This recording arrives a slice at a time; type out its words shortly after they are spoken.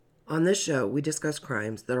On this show, we discuss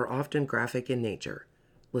crimes that are often graphic in nature.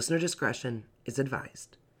 Listener discretion is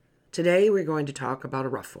advised. Today, we're going to talk about a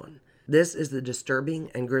rough one. This is the disturbing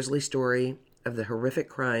and grisly story of the horrific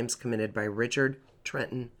crimes committed by Richard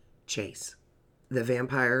Trenton Chase, the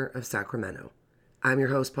vampire of Sacramento. I'm your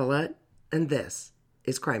host, Paulette, and this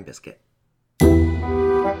is Crime Biscuit.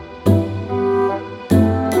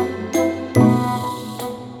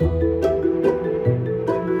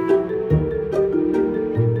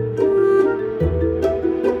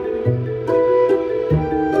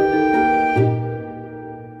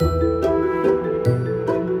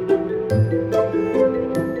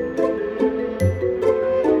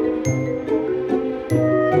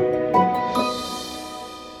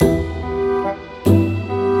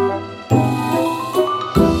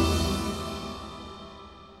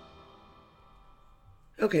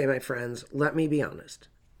 Okay, my friends, let me be honest.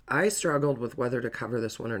 I struggled with whether to cover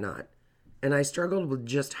this one or not, and I struggled with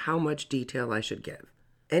just how much detail I should give.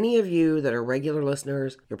 Any of you that are regular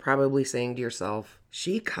listeners, you're probably saying to yourself,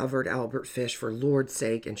 she covered Albert Fish for Lord's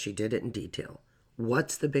sake and she did it in detail.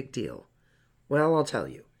 What's the big deal? Well, I'll tell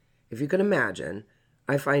you. If you can imagine,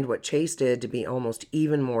 I find what Chase did to be almost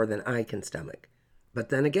even more than I can stomach. But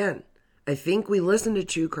then again, I think we listen to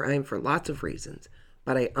true crime for lots of reasons.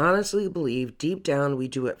 But I honestly believe deep down we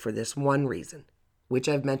do it for this one reason, which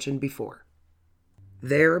I've mentioned before.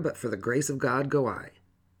 There, but for the grace of God, go I.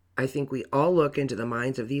 I think we all look into the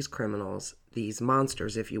minds of these criminals, these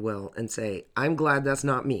monsters, if you will, and say, I'm glad that's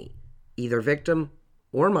not me, either victim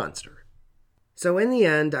or monster. So in the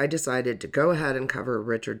end, I decided to go ahead and cover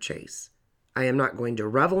Richard Chase. I am not going to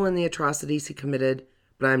revel in the atrocities he committed,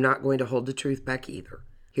 but I'm not going to hold the truth back either.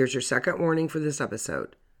 Here's your second warning for this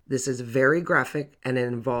episode. This is very graphic and it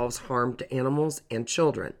involves harm to animals and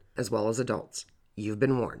children, as well as adults. You've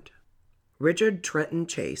been warned. Richard Trenton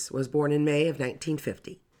Chase was born in May of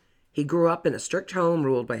 1950. He grew up in a strict home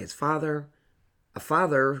ruled by his father, a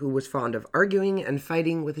father who was fond of arguing and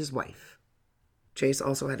fighting with his wife. Chase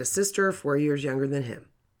also had a sister 4 years younger than him.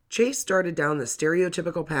 Chase started down the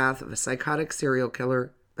stereotypical path of a psychotic serial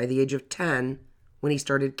killer by the age of 10 when he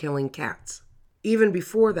started killing cats. Even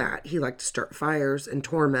before that, he liked to start fires and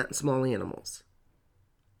torment small animals.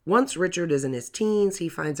 Once Richard is in his teens, he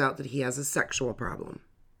finds out that he has a sexual problem.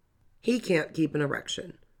 He can't keep an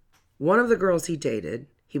erection. One of the girls he dated,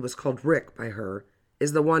 he was called Rick by her,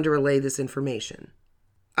 is the one to relay this information.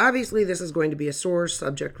 Obviously, this is going to be a sore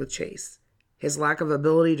subject with Chase. His lack of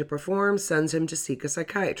ability to perform sends him to seek a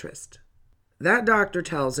psychiatrist. That doctor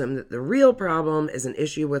tells him that the real problem is an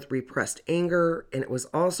issue with repressed anger, and it was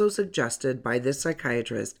also suggested by this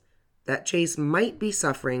psychiatrist that Chase might be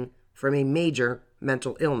suffering from a major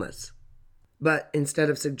mental illness. But instead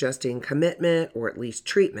of suggesting commitment or at least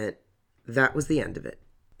treatment, that was the end of it.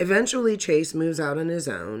 Eventually, Chase moves out on his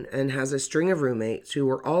own and has a string of roommates who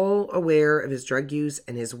were all aware of his drug use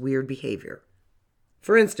and his weird behavior.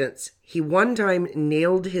 For instance, he one time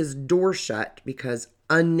nailed his door shut because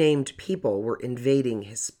unnamed people were invading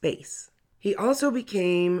his space. He also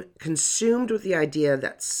became consumed with the idea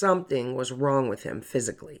that something was wrong with him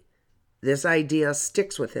physically. This idea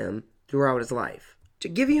sticks with him throughout his life. To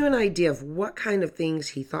give you an idea of what kind of things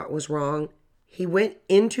he thought was wrong, he went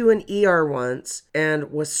into an ER once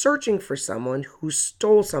and was searching for someone who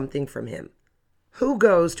stole something from him. Who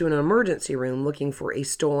goes to an emergency room looking for a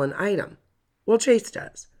stolen item? Well, Chase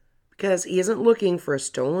does, because he isn't looking for a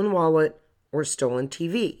stolen wallet or stolen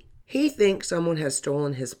TV. He thinks someone has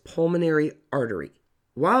stolen his pulmonary artery.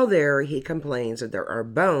 While there, he complains that there are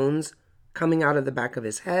bones coming out of the back of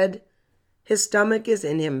his head, his stomach is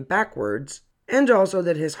in him backwards, and also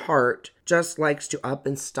that his heart just likes to up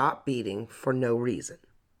and stop beating for no reason.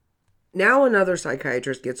 Now another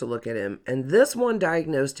psychiatrist gets a look at him, and this one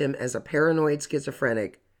diagnosed him as a paranoid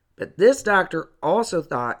schizophrenic, but this doctor also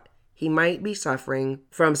thought he might be suffering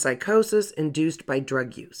from psychosis induced by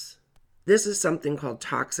drug use. This is something called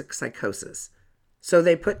toxic psychosis. So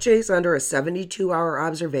they put Chase under a 72-hour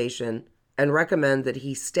observation and recommend that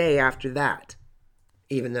he stay after that.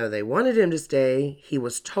 Even though they wanted him to stay, he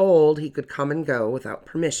was told he could come and go without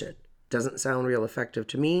permission. Doesn't sound real effective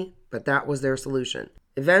to me, but that was their solution.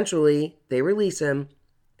 Eventually, they release him,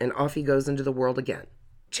 and off he goes into the world again.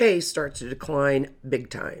 Chase starts to decline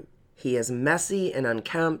big time. He is messy and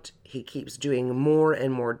unkempt. He keeps doing more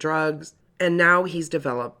and more drugs, and now he's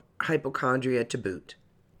developed hypochondria to boot.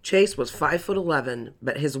 Chase was 5'11",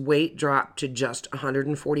 but his weight dropped to just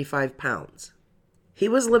 145 pounds. He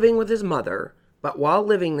was living with his mother, but while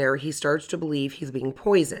living there, he starts to believe he's being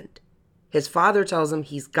poisoned. His father tells him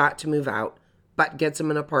he's got to move out, but gets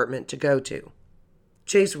him an apartment to go to.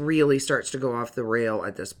 Chase really starts to go off the rail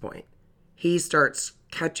at this point. He starts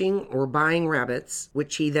catching or buying rabbits,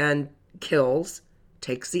 which he then kills,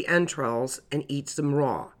 takes the entrails, and eats them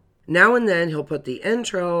raw. Now and then he'll put the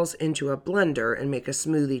entrails into a blender and make a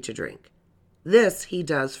smoothie to drink. This he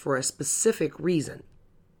does for a specific reason.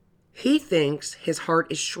 He thinks his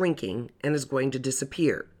heart is shrinking and is going to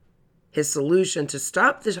disappear. His solution to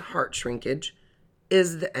stop the heart shrinkage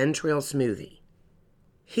is the entrail smoothie.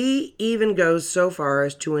 He even goes so far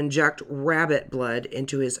as to inject rabbit blood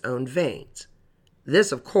into his own veins.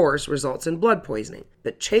 This, of course, results in blood poisoning,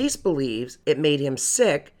 but Chase believes it made him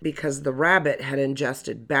sick because the rabbit had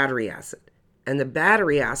ingested battery acid, and the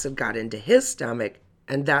battery acid got into his stomach,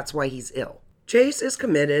 and that's why he's ill. Chase is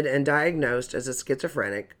committed and diagnosed as a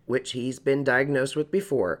schizophrenic, which he's been diagnosed with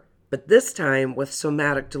before, but this time with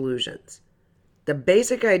somatic delusions. The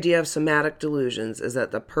basic idea of somatic delusions is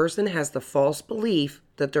that the person has the false belief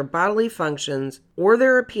that their bodily functions or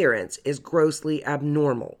their appearance is grossly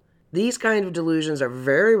abnormal. These kind of delusions are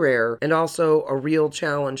very rare and also a real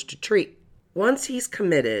challenge to treat. Once he's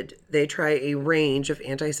committed, they try a range of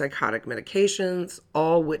antipsychotic medications,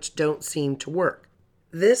 all which don't seem to work.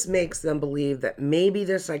 This makes them believe that maybe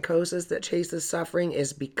the psychosis that Chase is suffering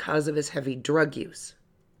is because of his heavy drug use.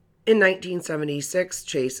 In 1976,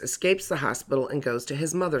 Chase escapes the hospital and goes to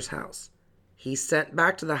his mother's house. He's sent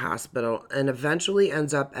back to the hospital and eventually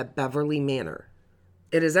ends up at Beverly Manor.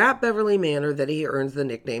 It is at Beverly Manor that he earns the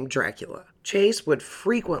nickname Dracula. Chase would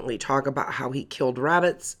frequently talk about how he killed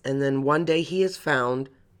rabbits, and then one day he is found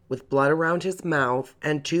with blood around his mouth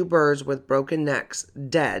and 2 birds with broken necks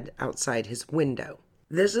dead outside his window.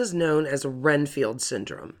 This is known as Renfield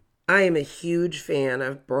syndrome. I am a huge fan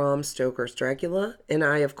of Bram Stoker's Dracula, and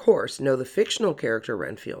I, of course, know the fictional character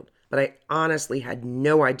Renfield, but I honestly had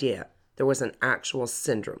no idea there was an actual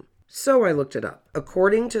syndrome. So I looked it up.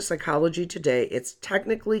 According to Psychology Today, it's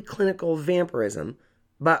technically clinical vampirism,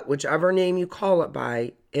 but whichever name you call it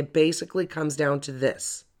by, it basically comes down to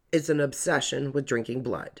this. It's an obsession with drinking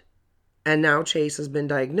blood. And now Chase has been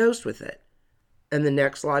diagnosed with it. And the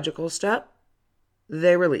next logical step?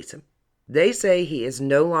 They release him. They say he is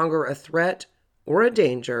no longer a threat or a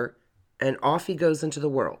danger, and off he goes into the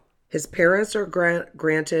world. His parents are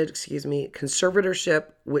granted conservatorship,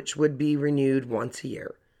 which would be renewed once a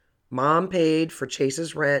year. Mom paid for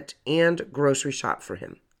Chase's rent and grocery shop for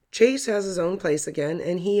him. Chase has his own place again,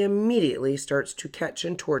 and he immediately starts to catch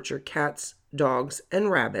and torture cats, dogs, and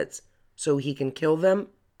rabbits so he can kill them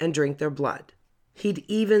and drink their blood. He'd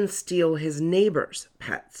even steal his neighbors'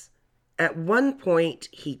 pets. At one point,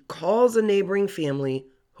 he calls a neighboring family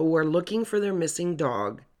who are looking for their missing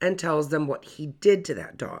dog and tells them what he did to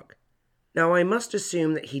that dog. Now, I must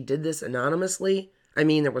assume that he did this anonymously. I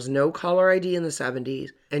mean, there was no caller ID in the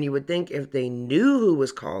 70s, and you would think if they knew who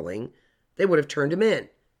was calling, they would have turned him in,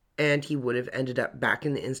 and he would have ended up back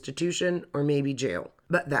in the institution or maybe jail.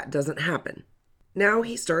 But that doesn't happen. Now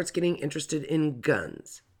he starts getting interested in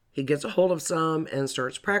guns. He gets a hold of some and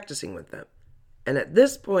starts practicing with them. And at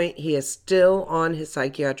this point, he is still on his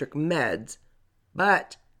psychiatric meds,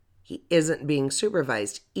 but he isn't being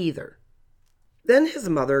supervised either. Then his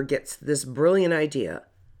mother gets this brilliant idea.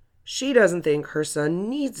 She doesn't think her son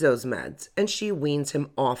needs those meds, and she weans him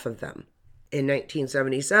off of them. In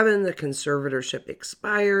 1977, the conservatorship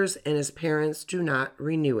expires, and his parents do not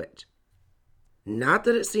renew it. Not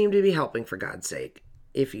that it seemed to be helping, for God's sake.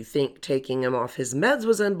 If you think taking him off his meds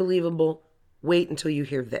was unbelievable, wait until you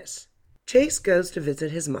hear this. Chase goes to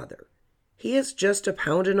visit his mother. He is just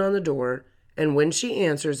a-pounding on the door, and when she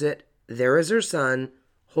answers it, there is her son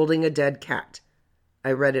holding a dead cat.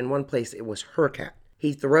 I read in one place it was her cat.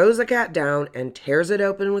 He throws the cat down and tears it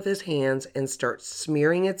open with his hands and starts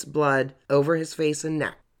smearing its blood over his face and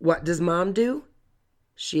neck. What does Mom do?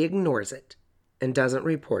 She ignores it and doesn't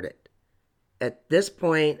report it. At this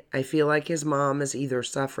point, I feel like his mom is either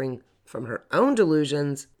suffering from her own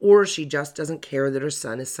delusions or she just doesn't care that her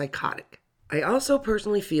son is psychotic. I also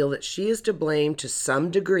personally feel that she is to blame to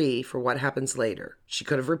some degree for what happens later. She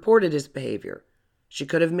could have reported his behavior. She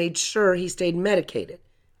could have made sure he stayed medicated,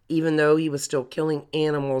 even though he was still killing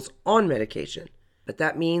animals on medication. But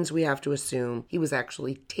that means we have to assume he was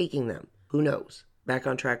actually taking them. Who knows? Back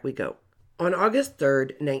on track we go. On August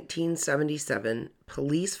 3rd, 1977,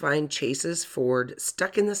 police find Chase's Ford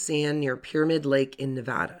stuck in the sand near Pyramid Lake in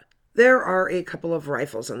Nevada. There are a couple of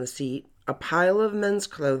rifles on the seat, a pile of men's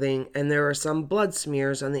clothing, and there are some blood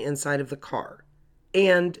smears on the inside of the car.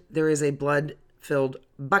 And there is a blood-filled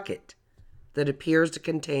bucket that appears to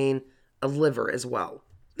contain a liver as well.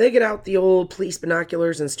 They get out the old police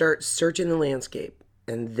binoculars and start searching the landscape.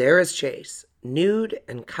 And there is Chase, nude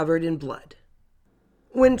and covered in blood.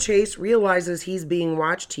 When Chase realizes he's being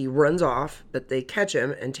watched, he runs off, but they catch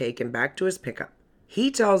him and take him back to his pickup.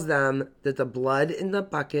 He tells them that the blood in the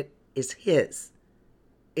bucket is his.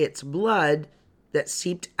 It's blood that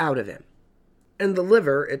seeped out of him. And the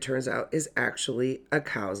liver, it turns out, is actually a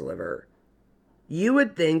cow's liver. You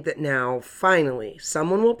would think that now, finally,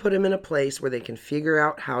 someone will put him in a place where they can figure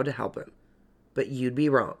out how to help him. But you'd be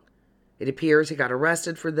wrong. It appears he got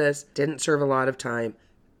arrested for this, didn't serve a lot of time,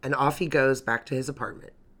 and off he goes back to his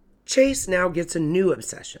apartment. Chase now gets a new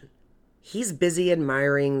obsession. He's busy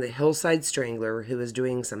admiring the Hillside Strangler, who is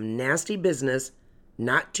doing some nasty business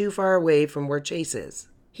not too far away from where Chase is.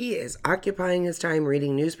 He is occupying his time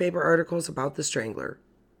reading newspaper articles about the Strangler.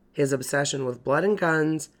 His obsession with blood and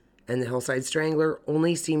guns and the Hillside Strangler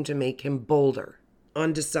only seemed to make him bolder.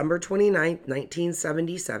 On December 29,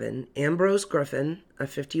 1977, Ambrose Griffin, a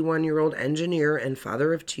 51-year-old engineer and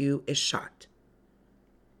father of two, is shot.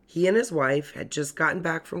 He and his wife had just gotten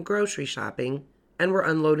back from grocery shopping and were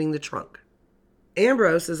unloading the trunk.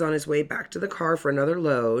 Ambrose is on his way back to the car for another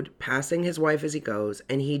load, passing his wife as he goes,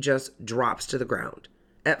 and he just drops to the ground.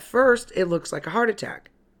 At first, it looks like a heart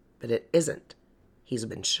attack, but it isn't. He's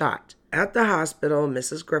been shot. At the hospital,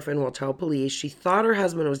 Mrs. Griffin will tell police she thought her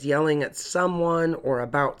husband was yelling at someone or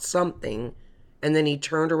about something, and then he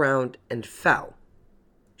turned around and fell.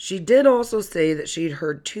 She did also say that she'd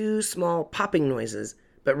heard two small popping noises,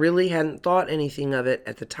 but really hadn't thought anything of it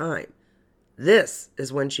at the time. This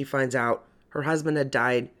is when she finds out her husband had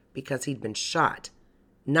died because he'd been shot,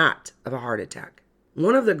 not of a heart attack.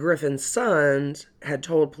 One of the Griffin's sons had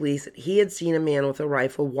told police that he had seen a man with a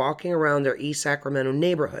rifle walking around their East Sacramento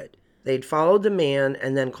neighborhood. They'd followed the man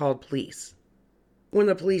and then called police. When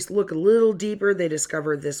the police look a little deeper, they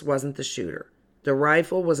discover this wasn't the shooter. The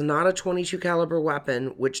rifle was not a .22 caliber weapon,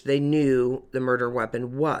 which they knew the murder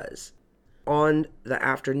weapon was. On the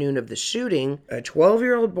afternoon of the shooting, a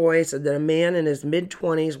 12-year-old boy said that a man in his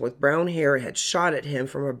mid-20s with brown hair had shot at him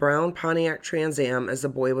from a brown Pontiac Trans Am as the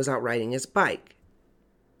boy was out riding his bike.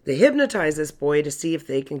 They hypnotize this boy to see if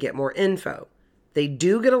they can get more info. They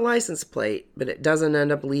do get a license plate, but it doesn't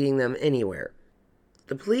end up leading them anywhere.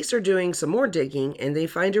 The police are doing some more digging, and they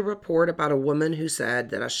find a report about a woman who said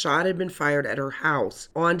that a shot had been fired at her house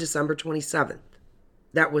on December 27th.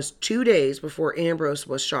 That was 2 days before Ambrose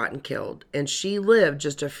was shot and killed, and she lived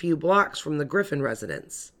just a few blocks from the Griffin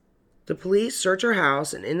residence. The police search her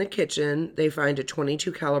house, and in the kitchen, they find a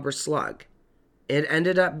 .22 caliber slug. It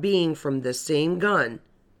ended up being from the same gun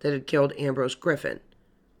that had killed Ambrose Griffin.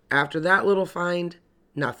 After that little find,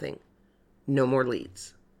 nothing. No more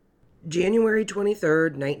leads. January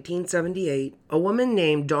 23rd, 1978, a woman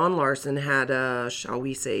named Dawn Larson had a, shall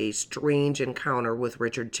we say, strange encounter with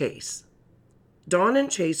Richard Chase. Dawn and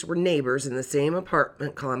Chase were neighbors in the same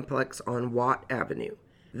apartment complex on Watt Avenue.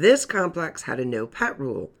 This complex had a no-pet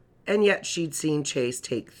rule, and yet she'd seen Chase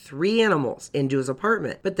take 3 animals into his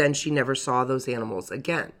apartment, but then she never saw those animals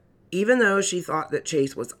again. Even though she thought that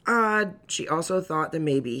Chase was odd, she also thought that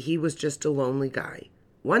maybe he was just a lonely guy.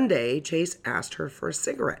 One day, Chase asked her for a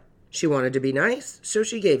cigarette. She wanted to be nice, so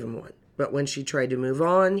she gave him one, but when she tried to move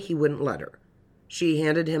on, he wouldn't let her. She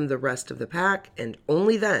handed him the rest of the pack, and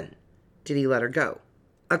only then did he let her go.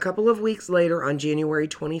 A couple of weeks later, on January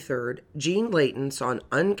 23rd, Jean Layton saw an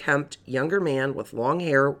unkempt younger man with long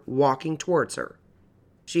hair walking towards her.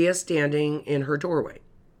 She is standing in her doorway.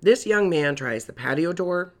 This young man tries the patio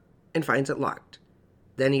door and finds it locked.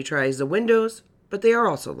 Then he tries the windows, but they are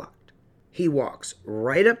also locked. He walks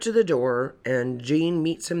right up to the door, and Jean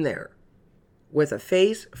meets him there. With a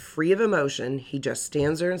face free of emotion, he just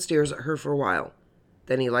stands there and stares at her for a while.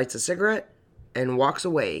 Then he lights a cigarette and walks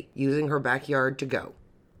away, using her backyard to go.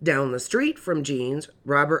 Down the street from Jean's,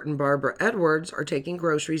 Robert and Barbara Edwards are taking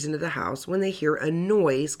groceries into the house when they hear a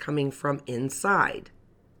noise coming from inside.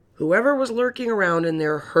 Whoever was lurking around in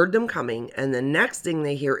there heard them coming, and the next thing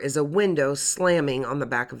they hear is a window slamming on the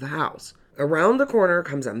back of the house. Around the corner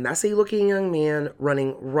comes a messy-looking young man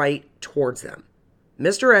running right towards them.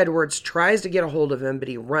 Mr. Edwards tries to get a hold of him, but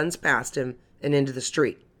he runs past him and into the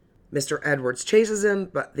street. Mr. Edwards chases him,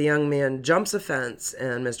 but the young man jumps a fence,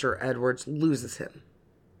 and Mr. Edwards loses him.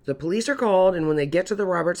 The police are called, and when they get to the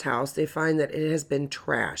Roberts house, they find that it has been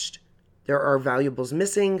trashed. There are valuables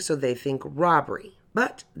missing, so they think robbery.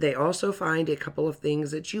 But they also find a couple of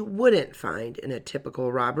things that you wouldn't find in a typical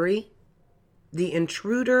robbery. The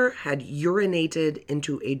intruder had urinated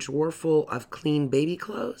into a drawer full of clean baby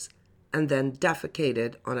clothes and then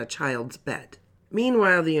defecated on a child's bed.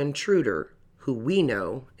 Meanwhile, the intruder, who we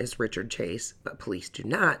know is Richard Chase, but police do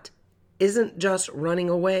not, isn't just running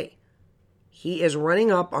away. He is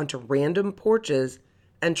running up onto random porches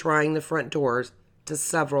and trying the front doors to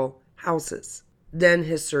several houses. Then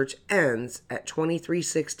his search ends at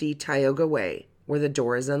 2360 Tioga Way, where the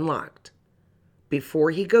door is unlocked.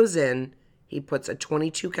 Before he goes in, he puts a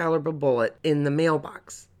 .22 caliber bullet in the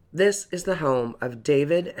mailbox. This is the home of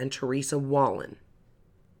David and Teresa Wallin.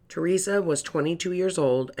 Teresa was 22 years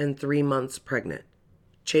old and 3 months pregnant.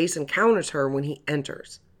 Chase encounters her when he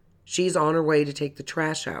enters. She's on her way to take the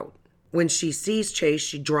trash out. When she sees Chase,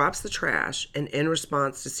 she drops the trash, and in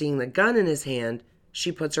response to seeing the gun in his hand,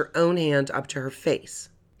 she puts her own hand up to her face.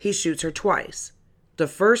 He shoots her twice. The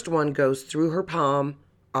first one goes through her palm,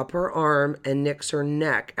 up her arm, and nicks her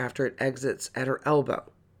neck after it exits at her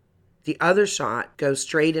elbow. The other shot goes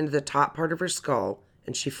straight into the top part of her skull,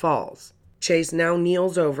 and she falls. Chase now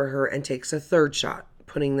kneels over her and takes a third shot,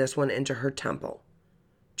 putting this one into her temple.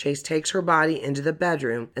 Chase takes her body into the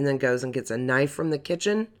bedroom and then goes and gets a knife from the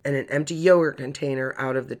kitchen and an empty yogurt container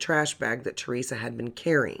out of the trash bag that Teresa had been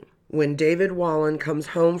carrying. When David Wallin comes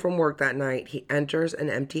home from work that night, he enters an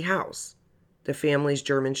empty house. The family's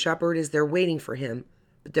German Shepherd is there waiting for him,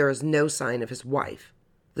 but there is no sign of his wife.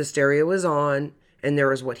 The stereo is on, and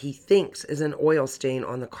there is what he thinks is an oil stain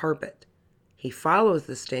on the carpet. He follows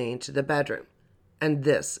the stain to the bedroom, and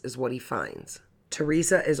this is what he finds.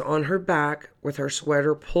 Teresa is on her back with her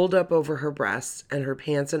sweater pulled up over her breasts and her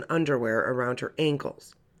pants and underwear around her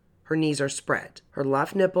ankles. Her knees are spread. Her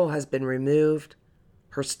left nipple has been removed.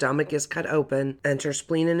 Her stomach is cut open, and her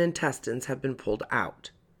spleen and intestines have been pulled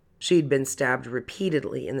out. She'd been stabbed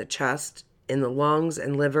repeatedly in the chest, in the lungs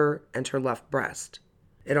and liver, and her left breast.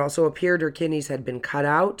 It also appeared her kidneys had been cut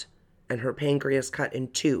out and her pancreas cut in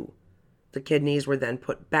two. The kidneys were then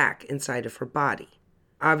put back inside of her body.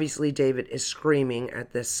 Obviously, David is screaming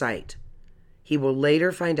at this sight. He will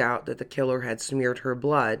later find out that the killer had smeared her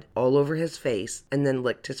blood all over his face and then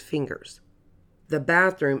licked his fingers. The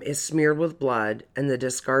bathroom is smeared with blood, and the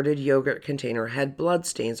discarded yogurt container had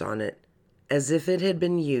bloodstains on it, as if it had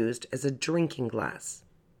been used as a drinking glass.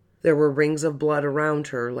 There were rings of blood around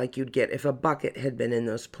her like you'd get if a bucket had been in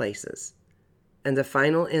those places. And the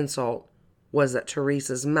final insult was that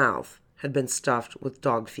Teresa's mouth had been stuffed with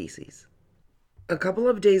dog feces. A couple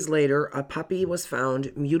of days later, a puppy was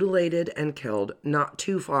found mutilated and killed not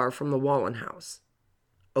too far from the Wallin house.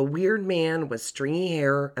 A weird man with stringy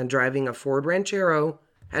hair and driving a Ford Ranchero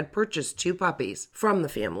had purchased 2 puppies from the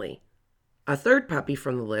family. A third puppy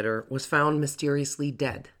from the litter was found mysteriously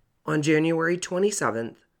dead. On January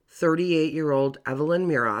 27th, 38-year-old Evelyn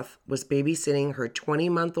Miroth was babysitting her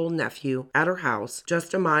 20-month-old nephew at her house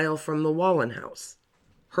just a mile from the Wallin house.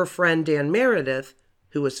 Her friend Dan Meredith,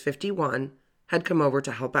 who was 51, had come over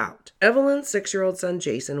to help out. Evelyn's 6-year-old son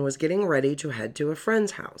Jason was getting ready to head to a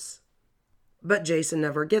friend's house. But Jason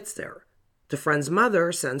never gets there. The friend's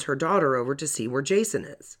mother sends her daughter over to see where Jason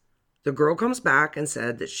is. The girl comes back and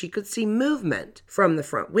said that she could see movement from the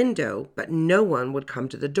front window, but no one would come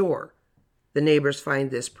to the door. The neighbors find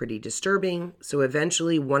this pretty disturbing, so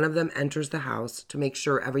eventually one of them enters the house to make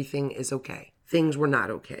sure everything is okay. Things were not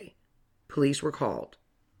okay. Police were called.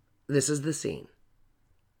 This is the scene.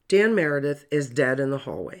 Dan Meredith is dead in the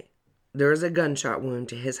hallway. There is a gunshot wound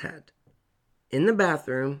to his head. In the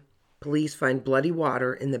bathroom, police find bloody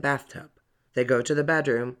water in the bathtub. They go to the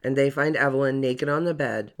bedroom, and they find Evelyn naked on the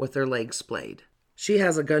bed with her legs splayed. She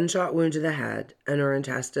has a gunshot wound to the head, and her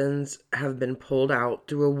intestines have been pulled out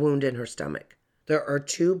through a wound in her stomach. There are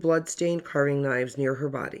 2 blood-stained carving knives near her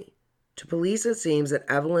body. To police, it seems that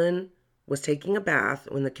Evelyn was taking a bath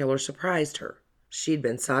when the killer surprised her. She'd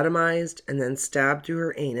been sodomized and then stabbed through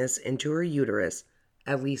her anus into her uterus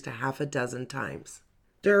at least a half a dozen times.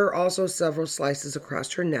 There are also several slices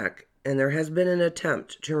across her neck, and there has been an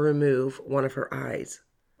attempt to remove one of her eyes.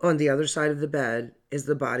 On the other side of the bed is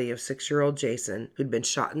the body of 6-year-old Jason, who'd been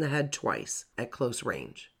shot in the head twice at close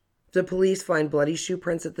range. The police find bloody shoe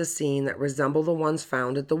prints at the scene that resemble the ones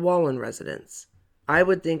found at the Wallin residence. I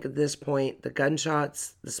would think at this point the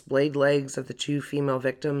gunshots, the splayed legs of the 2 female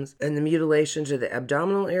victims, and the mutilation to the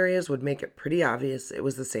abdominal areas would make it pretty obvious it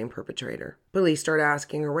was the same perpetrator. Police start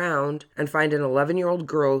asking around and find an 11-year-old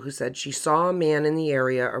girl who said she saw a man in the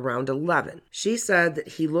area around 11. She said that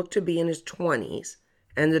he looked to be in his 20s,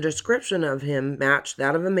 and the description of him matched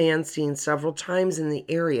that of a man seen several times in the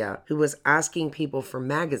area who was asking people for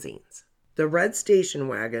magazines. The red station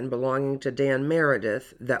wagon belonging to Dan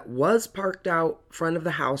Meredith that was parked out front of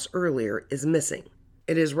the house earlier is missing.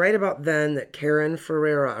 It is right about then that Karen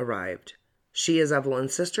Ferreira arrived. She is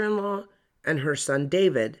Evelyn's sister-in-law, and her son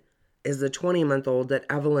David is the 20-month-old that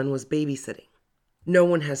Evelyn was babysitting. No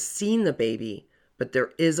one has seen the baby, but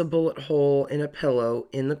there is a bullet hole in a pillow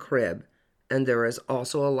in the crib, and there is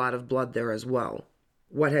also a lot of blood there as well.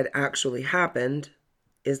 What had actually happened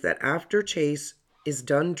is that after Chase is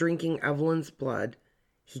done drinking Evelyn's blood,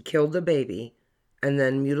 he killed the baby and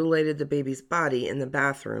then mutilated the baby's body in the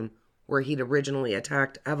bathroom where he'd originally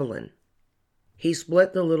attacked Evelyn. He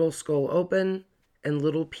split the little skull open and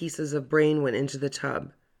little pieces of brain went into the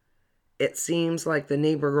tub. It seems like the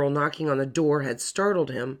neighbor girl knocking on the door had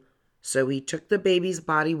startled him, so he took the baby's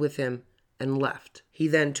body with him and left. He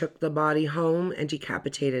then took the body home and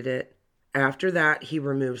decapitated it. After that, he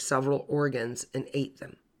removed several organs and ate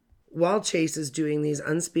them. While Chase is doing these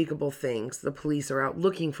unspeakable things, the police are out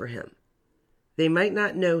looking for him. They might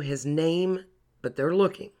not know his name, but they're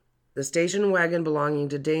looking. The station wagon belonging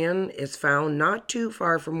to Dan is found not too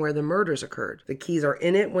far from where the murders occurred. The keys are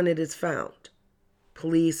in it when it is found.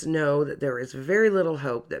 Police know that there is very little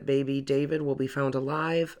hope that baby David will be found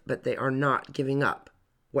alive, but they are not giving up.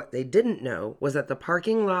 What they didn't know was that the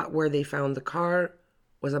parking lot where they found the car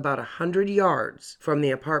was about 100 yards from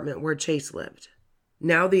the apartment where Chase lived.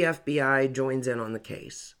 Now the FBI joins in on the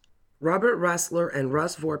case. Robert Ressler and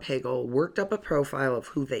Russ Vorpagel worked up a profile of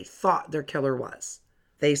who they thought their killer was.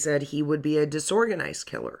 They said he would be a disorganized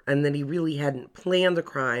killer and that he really hadn't planned the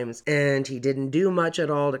crimes and he didn't do much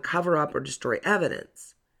at all to cover up or destroy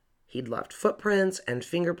evidence. He'd left footprints and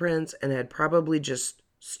fingerprints and had probably just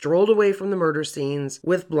strolled away from the murder scenes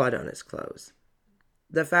with blood on his clothes.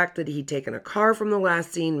 The fact that he'd taken a car from the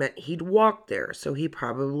last scene meant he'd walked there, so he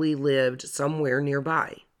probably lived somewhere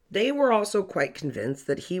nearby. They were also quite convinced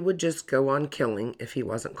that he would just go on killing if he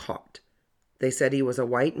wasn't caught. They said he was a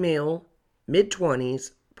white male,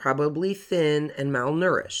 mid-20s, probably thin and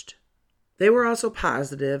malnourished. They were also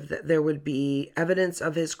positive that there would be evidence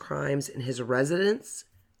of his crimes in his residence,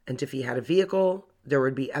 and if he had a vehicle, there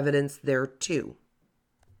would be evidence there too.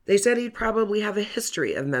 They said he'd probably have a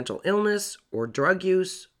history of mental illness or drug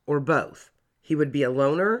use or both. He would be a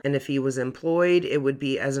loner, and if he was employed, it would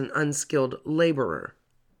be as an unskilled laborer.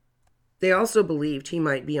 They also believed he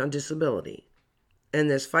might be on disability. And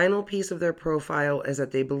this final piece of their profile is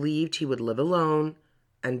that they believed he would live alone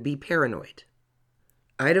and be paranoid.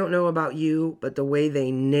 I don't know about you, but the way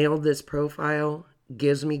they nailed this profile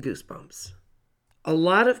gives me goosebumps. A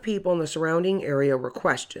lot of people in the surrounding area were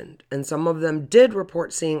questioned, and some of them did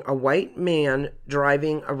report seeing a white man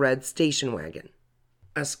driving a red station wagon.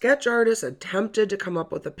 A sketch artist attempted to come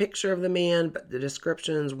up with a picture of the man, but the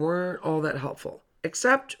descriptions weren't all that helpful,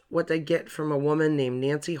 except what they get from a woman named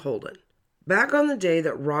Nancy Holden. Back on the day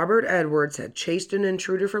that Robert Edwards had chased an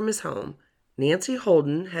intruder from his home, Nancy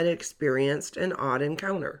Holden had experienced an odd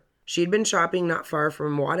encounter. She'd been shopping not far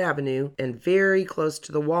from Watt Avenue and very close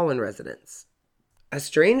to the Wallen residence. A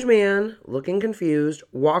strange man, looking confused,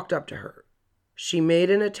 walked up to her. She made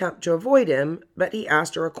an attempt to avoid him, but he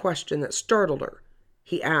asked her a question that startled her.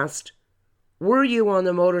 He asked, "Were you on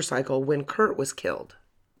the motorcycle when Kurt was killed?"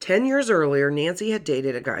 10 years earlier, Nancy had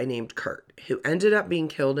dated a guy named Kurt, who ended up being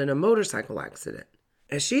killed in a motorcycle accident.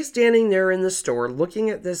 As she's standing there in the store looking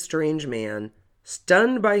at this strange man,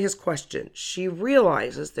 stunned by his question, she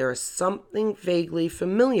realizes there is something vaguely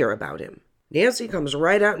familiar about him. Nancy comes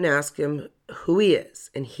right out and asks him who he is,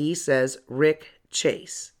 and he says Rick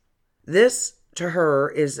Chase. This, to her,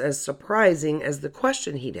 is as surprising as the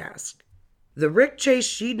question he'd asked. The Rick Chase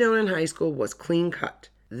she'd known in high school was clean cut.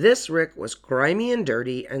 This Rick was grimy and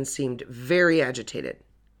dirty and seemed very agitated.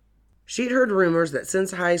 She'd heard rumors that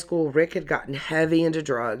since high school, Rick had gotten heavy into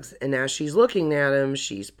drugs, and as she's looking at him,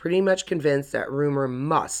 she's pretty much convinced that rumor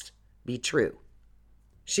must be true.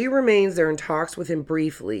 She remains there and talks with him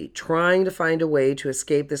briefly, trying to find a way to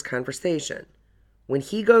escape this conversation. When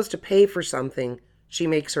he goes to pay for something, she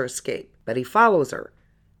makes her escape, but he follows her,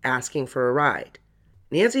 asking for a ride.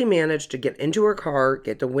 Nancy managed to get into her car,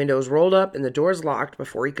 get the windows rolled up and the doors locked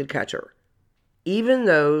before he could catch her. Even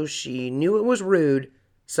though she knew it was rude,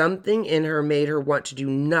 something in her made her want to do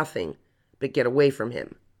nothing but get away from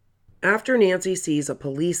him. After Nancy sees a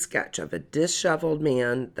police sketch of a disheveled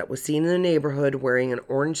man that was seen in the neighborhood wearing an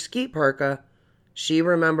orange ski parka, she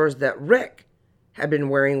remembers that Rick had been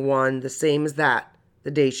wearing one the same as that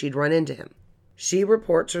the day she'd run into him. She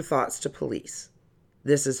reports her thoughts to police.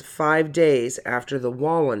 This is 5 days after the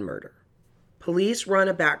Wallen murder. Police run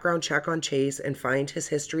a background check on Chase and find his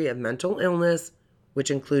history of mental illness, which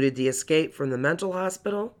included the escape from the mental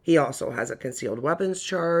hospital. He also has a concealed weapons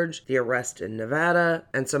charge, the arrest in Nevada,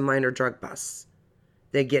 and some minor drug busts.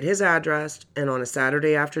 They get his address, and on a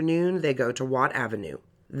Saturday afternoon, they go to Watt Avenue.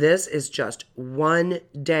 This is just 1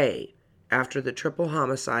 day after the triple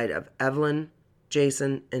homicide of Evelyn,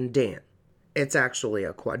 Jason, and Dan. It's actually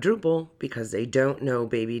a quadruple because they don't know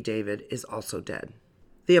baby David is also dead.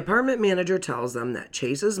 The apartment manager tells them that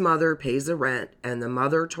Chase's mother pays the rent, and the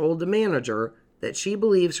mother told the manager that she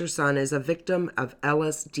believes her son is a victim of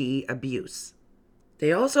LSD abuse.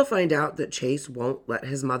 They also find out that Chase won't let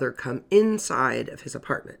his mother come inside of his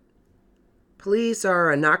apartment. Police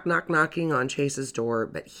are knocking on Chase's door,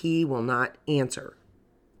 but he will not answer.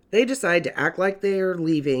 They decide to act like they are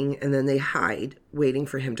leaving, and then they hide, waiting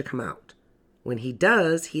for him to come out. When he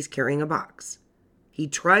does, he's carrying a box. He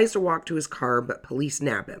tries to walk to his car, but police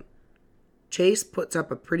nab him. Chase puts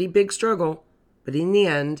up a pretty big struggle, but in the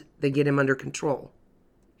end, they get him under control.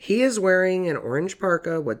 He is wearing an orange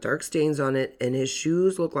parka with dark stains on it, and his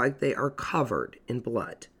shoes look like they are covered in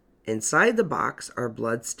blood. Inside the box are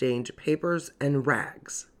blood-stained papers and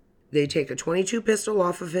rags. They take a .22 pistol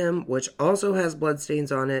off of him, which also has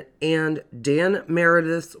bloodstains on it, and Dan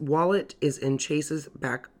Meredith's wallet is in Chase's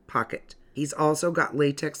back pocket. He's also got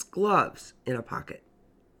latex gloves in a pocket.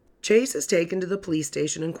 Chase is taken to the police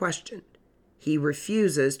station and questioned. He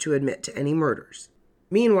refuses to admit to any murders.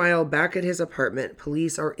 Meanwhile, back at his apartment,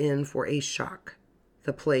 police are in for a shock.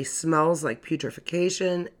 The place smells like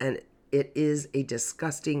putrefaction, and it is a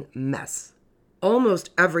disgusting mess. Almost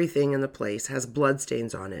everything in the place has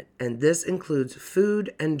bloodstains on it, and this includes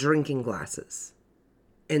food and drinking glasses.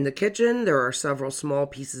 In the kitchen, there are several small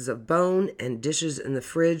pieces of bone and dishes in the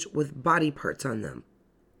fridge with body parts on them.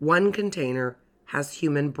 One container has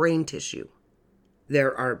human brain tissue.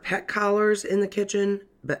 There are pet collars in the kitchen,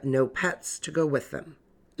 but no pets to go with them.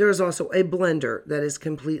 There is also a blender that is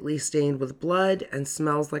completely stained with blood and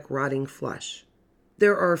smells like rotting flesh.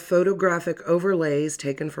 There are photographic overlays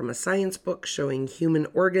taken from a science book showing human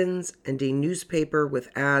organs and a newspaper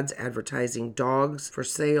with ads advertising dogs for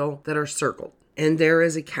sale that are circled. And there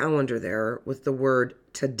is a calendar there with the word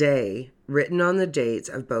today written on the dates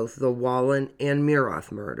of both the Wallen and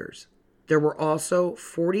Miroth murders. There were also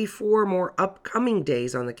 44 more upcoming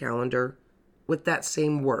days on the calendar with that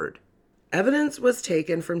same word. Evidence was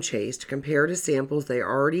taken from Chase to compare to samples they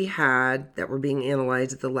already had that were being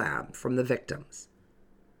analyzed at the lab from the victims.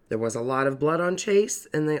 There was a lot of blood on Chase,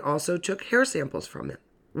 and they also took hair samples from him.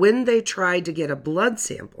 When they tried to get a blood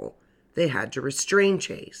sample, they had to restrain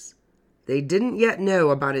Chase. They didn't yet know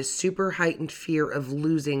about his super heightened fear of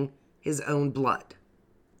losing his own blood.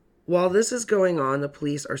 While this is going on, the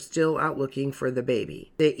police are still out looking for the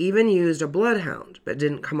baby. They even used a bloodhound, but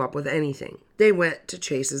didn't come up with anything. They went to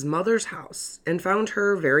Chase's mother's house and found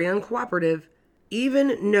her very uncooperative.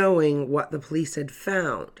 Even knowing what the police had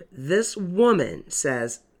found, this woman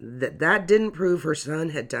says that didn't prove her son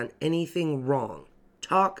had done anything wrong.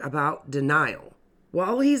 Talk about denial.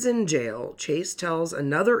 While he's in jail, Chase tells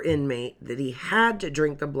another inmate that he had to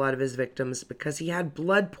drink the blood of his victims because he had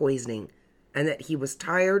blood poisoning and that he was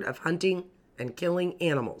tired of hunting and killing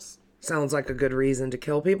animals. Sounds like a good reason to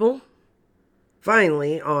kill people.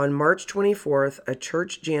 Finally, on March 24th, a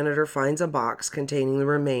church janitor finds a box containing the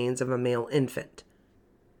remains of a male infant.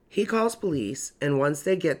 He calls police, and once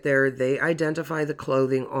they get there, they identify the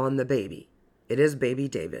clothing on the baby. It is baby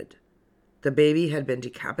David. The baby had been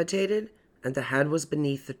decapitated, and the head was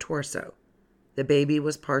beneath the torso. The baby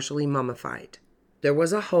was partially mummified. There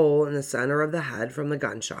was a hole in the center of the head from the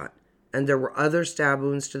gunshot, and there were other stab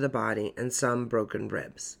wounds to the body and some broken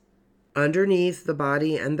ribs. Underneath the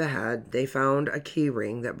body and the head, they found a key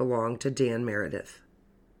ring that belonged to Dan Meredith.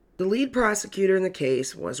 The lead prosecutor in the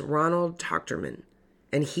case was Ronald Tochterman,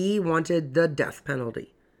 and he wanted the death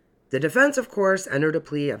penalty. The defense, of course, entered a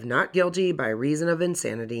plea of not guilty by reason of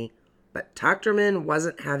insanity, but Tochterman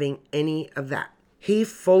wasn't having any of that. He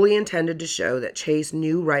fully intended to show that Chase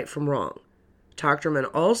knew right from wrong. Tochterman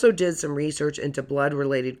also did some research into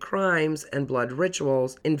blood-related crimes and blood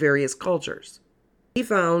rituals in various cultures. He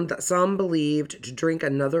found that some believed to drink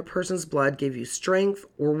another person's blood gave you strength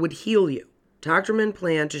or would heal you. Tochterman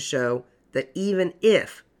planned to show that even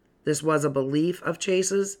if this was a belief of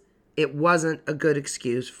Chase's, it wasn't a good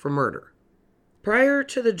excuse for murder. Prior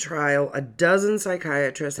to the trial, a dozen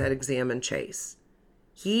psychiatrists had examined Chase.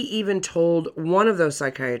 He even told one of those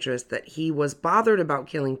psychiatrists that he was bothered about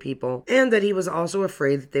killing people and that he was also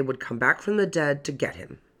afraid that they would come back from the dead to get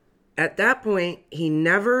him. At that point, he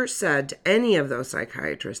never said to any of those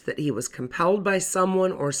psychiatrists that he was compelled by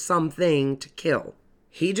someone or something to kill.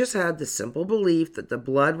 He just had the simple belief that the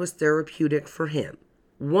blood was therapeutic for him.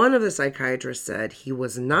 One of the psychiatrists said he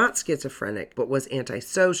was not schizophrenic, but was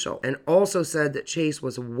antisocial, and also said that Chase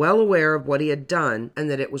was well aware of what he had done and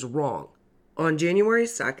that it was wrong. On January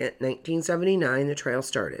 2nd, 1979, the trial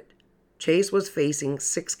started. Chase was facing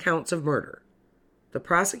 6 counts of murder. The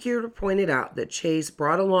prosecutor pointed out that Chase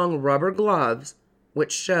brought along rubber gloves,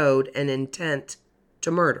 which showed an intent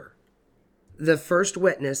to murder. The first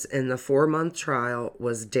witness in the 4-month trial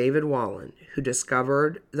was David Wallen, who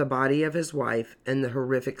discovered the body of his wife and the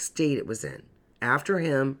horrific state it was in. After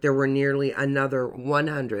him, there were nearly another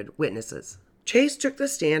 100 witnesses. Chase took the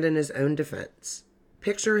stand in his own defense.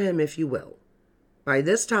 Picture him if you will. By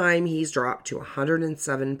this time, he's dropped to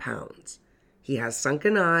 107 pounds. He has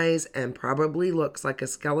sunken eyes and probably looks like a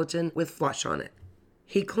skeleton with flesh on it.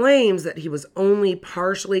 He claims that he was only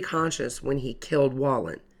partially conscious when he killed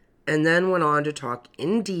Wallen, and then went on to talk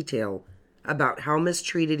in detail about how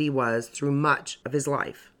mistreated he was through much of his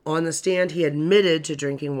life. On the stand, he admitted to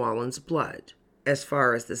drinking Wallen's blood. As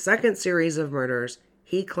far as the second series of murders,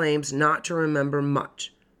 he claims not to remember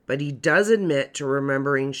much, but he does admit to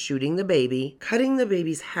remembering shooting the baby, cutting the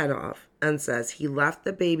baby's head off, and says he left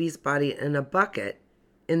the baby's body in a bucket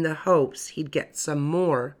in the hopes he'd get some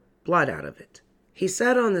more blood out of it. He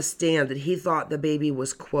said on the stand that he thought the baby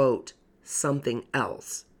was, quote, something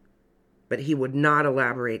else, but he would not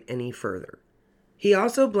elaborate any further. He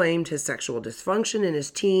also blamed his sexual dysfunction in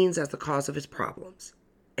his teens as the cause of his problems,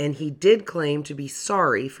 and he did claim to be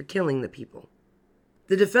sorry for killing the people.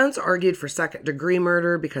 The defense argued for second-degree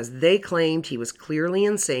murder because they claimed he was clearly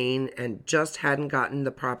insane and just hadn't gotten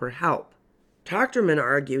the proper help. Tochterman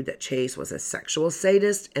argued that Chase was a sexual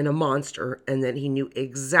sadist and a monster, and that he knew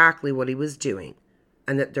exactly what he was doing,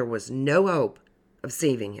 and that there was no hope of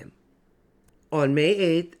saving him. On May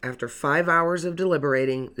 8th, after 5 hours of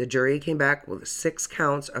deliberating, the jury came back with 6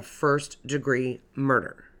 counts of first-degree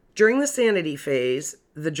murder. During the sanity phase,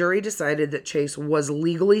 the jury decided that Chase was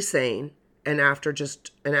legally sane, and after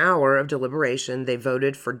just an hour of deliberation, they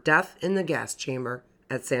voted for death in the gas chamber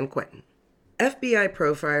at San Quentin. FBI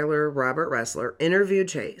profiler Robert Ressler interviewed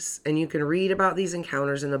Chase, and you can read about these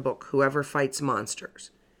encounters in the book Whoever Fights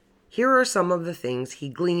Monsters. Here are some of the things he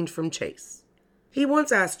gleaned from Chase. He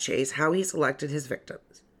once asked Chase how he selected his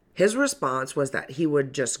victims. His response was that he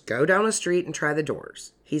would just go down a street and try the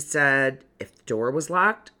doors. He said, if the door was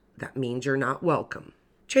locked, that means you're not welcome.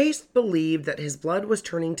 Chase believed that his blood was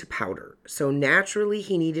turning to powder, so naturally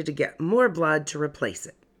he needed to get more blood to replace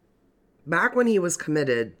it. Back when he was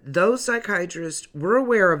committed, those psychiatrists were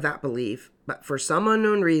aware of that belief, but for some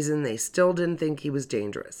unknown reason, they still didn't think he was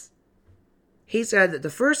dangerous. He said that the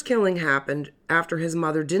first killing happened after his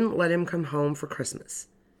mother didn't let him come home for Christmas.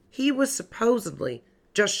 He was supposedly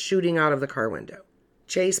just shooting out of the car window.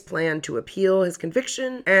 Chase planned to appeal his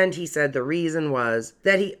conviction, and he said the reason was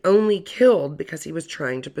that he only killed because he was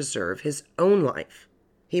trying to preserve his own life.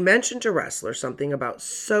 He mentioned to Ressler something about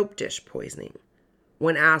soap dish poisoning.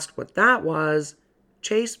 When asked what that was,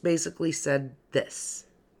 Chase basically said this.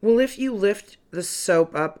 Well, if you lift the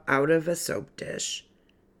soap up out of a soap dish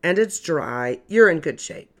and it's dry, you're in good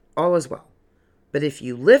shape. All is well. But if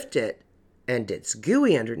you lift it and it's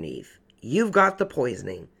gooey underneath, you've got the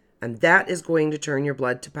poisoning, and that is going to turn your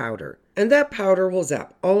blood to powder. And that powder will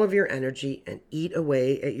zap all of your energy and eat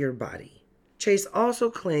away at your body. Chase also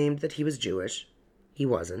claimed that he was Jewish. He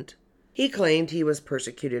wasn't. He claimed he was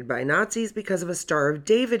persecuted by Nazis because of a Star of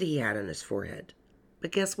David he had on his forehead.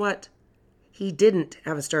 But guess what? He didn't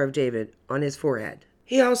have a Star of David on his forehead.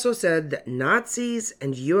 He also said that Nazis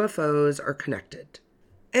and UFOs are connected.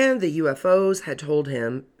 And the UFOs had told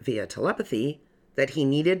him, via telepathy, that he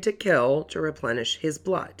needed to kill to replenish his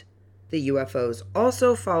blood. The UFOs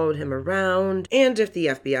also followed him around, and if the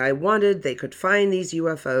FBI wanted, they could find these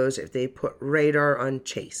UFOs if they put radar on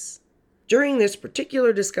Chase. During this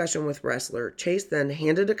particular discussion with Ressler, Chase then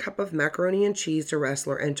handed a cup of macaroni and cheese to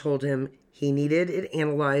Ressler and told him he needed it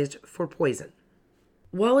analyzed for poison.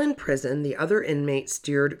 While in prison, the other inmates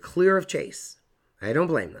steered clear of Chase. I don't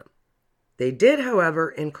blame them. They did,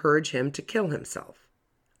 however, encourage him to kill himself.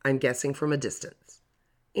 I'm guessing from a distance.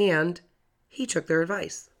 And he took their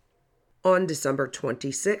advice. On December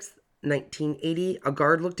 26, 1980, a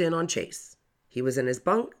guard looked in on Chase. He was in his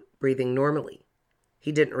bunk, breathing normally.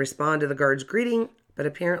 He didn't respond to the guard's greeting, but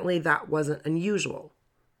apparently that wasn't unusual.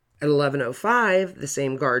 At 11:05, the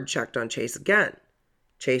same guard checked on Chase again.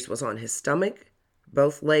 Chase was on his stomach,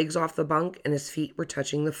 both legs off the bunk, and his feet were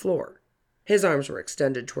touching the floor. His arms were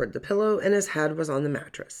extended toward the pillow, and his head was on the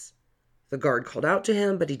mattress. The guard called out to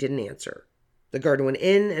him, but he didn't answer. The guard went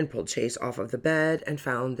in and pulled Chase off of the bed and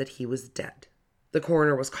found that he was dead. The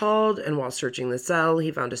coroner was called, and while searching the cell, he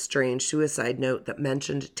found a strange suicide note that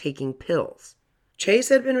mentioned taking pills. Chase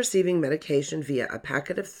had been receiving medication via a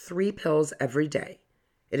packet of 3 pills every day.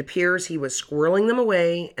 It appears he was squirreling them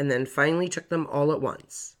away and then finally took them all at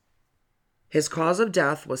once. His cause of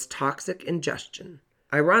death was toxic ingestion.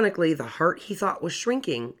 Ironically, the heart he thought was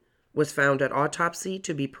shrinking was found at autopsy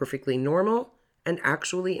to be perfectly normal and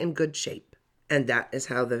actually in good shape. And that is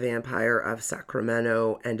how the vampire of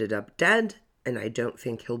Sacramento ended up dead, and I don't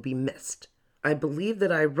think he'll be missed. I believe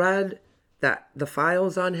that I read that the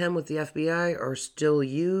files on him with the FBI are still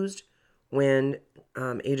used when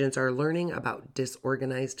agents are learning about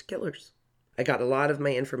disorganized killers. I got a lot of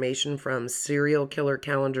my information from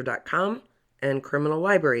serialkillercalendar.com and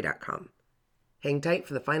criminallibrary.com. Hang tight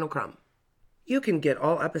for the final crumb. You can get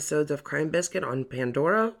all episodes of Crime Biscuit on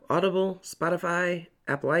Pandora, Audible, Spotify,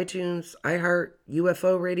 Apple iTunes, iHeart,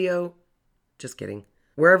 UFO Radio. Just kidding.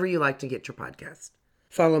 Wherever you like to get your podcast.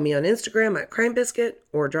 Follow me on Instagram at Crime Biscuit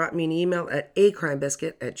or drop me an email at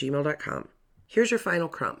acrimebiscuit@gmail.com. Here's your final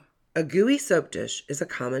crumb. A gooey soap dish is a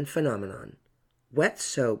common phenomenon. Wet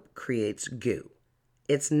soap creates goo.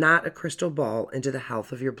 It's not a crystal ball into the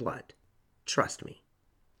health of your blood. Trust me.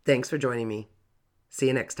 Thanks for joining me. See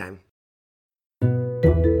you next time.